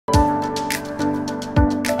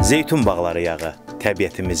Zeytun bağları yağı,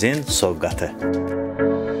 təbiətimizin sovqatı.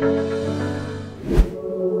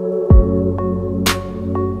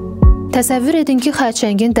 Təsəvvür edin ki,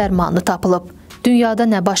 xərçəngin dərmanı tapılıb. Dünyada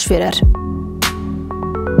nə baş verər?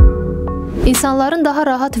 İnsanların daha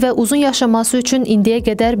rahat və uzun yaşaması üçün indiyə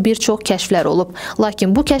qədər bir çox kəşflər olub.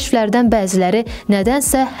 Lakin bu kəşflərdən bəziləri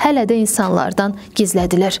nədənsə hələ də insanlardan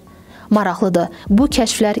gizlədilir. Maraqlıdır, bu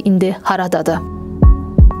kəşflər indi haradadır?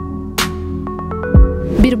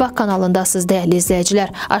 Bir Bax kanalındasınız dəyərli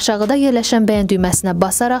izləyicilər. Aşağıda yerləşən bəyən düyməsinə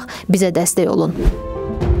basaraq bizə dəstək olun.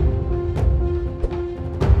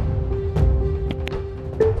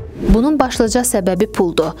 Bunun başlıca səbəbi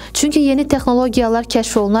puldur. Çünki yeni texnologiyalar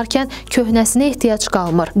kəşf olunarkən köhnəsinə ehtiyac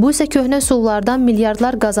qalmır. Bu isə köhnə üsullardan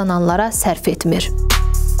milyardlar qazananlara sərf etmir.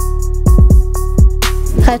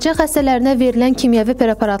 Xərçəng xəstələrinə verilən kimyəvi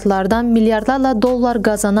preparatlardan milyardlarla dollar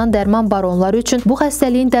qazanan dərman baronları üçün bu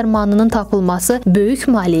xəstəliyin dərmanının tapılması böyük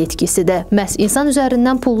maliyyə etkisidir. Məhz insan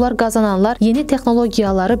üzərindən pullar qazananlar yeni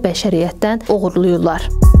texnologiyaları bəşəriyyətdən oğurluyurlar.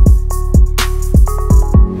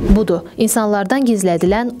 Budur, insanlardan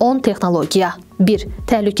gizlədilən 10 texnologiya. 1.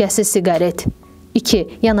 Təhlükəsiz siqaret. 2.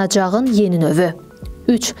 Yanacağın yeni növü.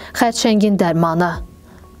 3. Xərçəngin dərmanı.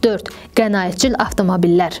 4. Qənaətcil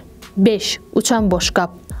avtomobillər. 5. Uçan boşqab.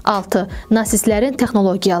 6. Nasistlərin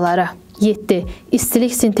texnologiyaları. 7.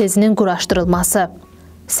 İstilik sintezinin quraşdırılması.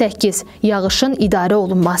 8. Yağışın idarə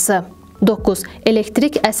olunması. 9.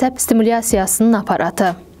 Elektrik əsəb stimulyasiyasının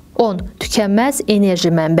aparatı. 10. Tükənməz enerji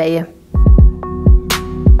mənbəyi.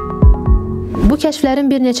 Bu kəşflərin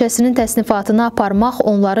bir neçəsinin təsnifatını aparmaq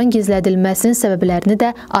onların gizlədilməsinin səbəblərini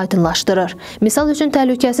də aydınlaşdırır. Misal üçün,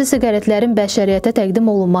 təhlükəsiz siqaretlərin bəşəriyyətə təqdim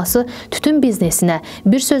olunması tütün biznesinə,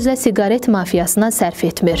 bir sözlə siqaret mafiyasına sərf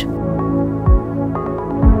etmir.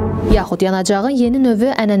 Yaxud yanacağın yeni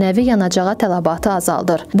növü ənənəvi yanacağa tələbatı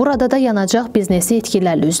azaldır. Burada da yanacaq biznesi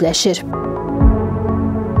itkilərlə üzləşir.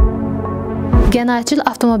 Qənaətcil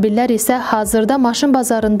avtomobillər isə hazırda maşın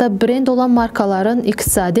bazarında brend olan markaların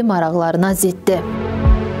iqtisadi maraqlarına ziddir.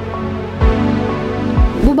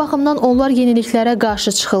 Bu baxımdan onlar yeniliklərə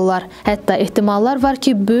qarşı çıxırlar. Hətta ehtimallar var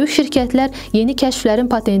ki, böyük şirkətlər yeni kəşflərin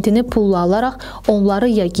patentini pulla alaraq onları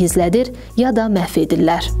ya gizlədir, ya da məhv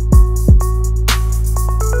edirlər.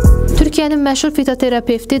 Türkiyənin məşhur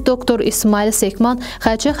fitoterapevti Dr. İsmail Sekman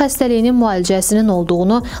xərçəng xəstəliyinin müalicəsinin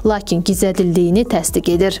olduğunu, lakin gizlədildiyini təsdiq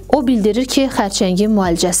edir. O bildirir ki, xərçəngin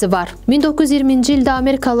müalicəsi var. 1920-ci ildə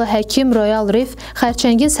Amerikalı həkim Rüfət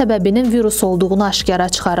xərçəngin səbəbinin virus olduğunu aşkara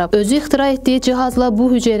çıxarıb. Özü ixtira etdiyi cihazla bu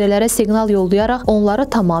hüceyrələrə siqnal yollayaraq onları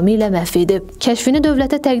tamamilə məhv edib. Kəşfini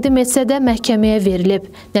dövlətə təqdim etsə də məhkəməyə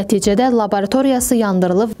verilib. Nəticədə laboratoriyası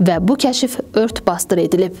yandırılıb və bu kəşf ört-basdır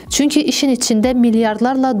edilib. Çünki işin içində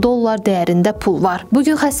milyardlarla dollar dəyərində pul var.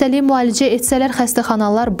 Bugün xəstəliyi müalicə etsələr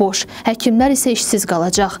xəstəxanalar boş, həkimlər isə işsiz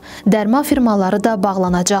qalacaq, dərman firmaları da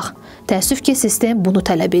bağlanacaq. Təəssüf ki, sistem bunu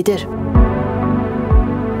tələb edir.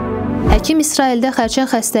 Həkim İsraildə xərçəng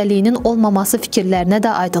xəstəliyinin olmaması fikirlərinə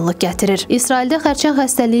də aydınlıq gətirir. İsraildə xərçəng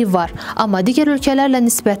xəstəliyi var, amma digər ölkələrlə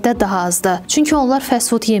nisbətdə daha azdır. Çünki onlar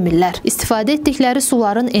fast food yemirlər. İstifadə etdikləri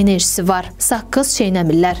suların enerjisi var. Saqqız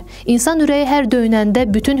çeynəmirlər. İnsan ürəyi hər döyünəndə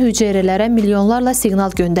bütün hüceyrələrə milyonlarla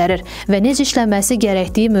siqnal göndərir və necə işləməsi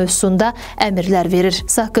gərəkdiyi mövzusunda əmrlər verir.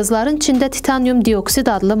 Saqqızların içində titanium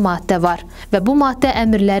dioksid adlı maddə var və bu maddə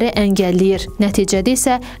əmrləri əngəlləyir. Nəticədə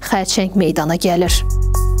isə xərçəng meydana gəlir.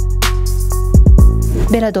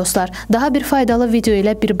 Belə dostlar, daha bir faydalı video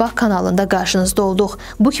ilə Bir Bax kanalında qarşınızda olduq.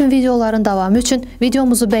 Bu kimi videoların davamı üçün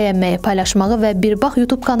videomuzu bəyənməyi, paylaşmağı və Bir Bax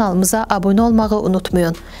YouTube kanalımıza abunə olmağı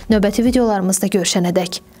unutmayın. Növbəti videolarımızda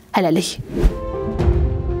görüşənədək. Hələlik.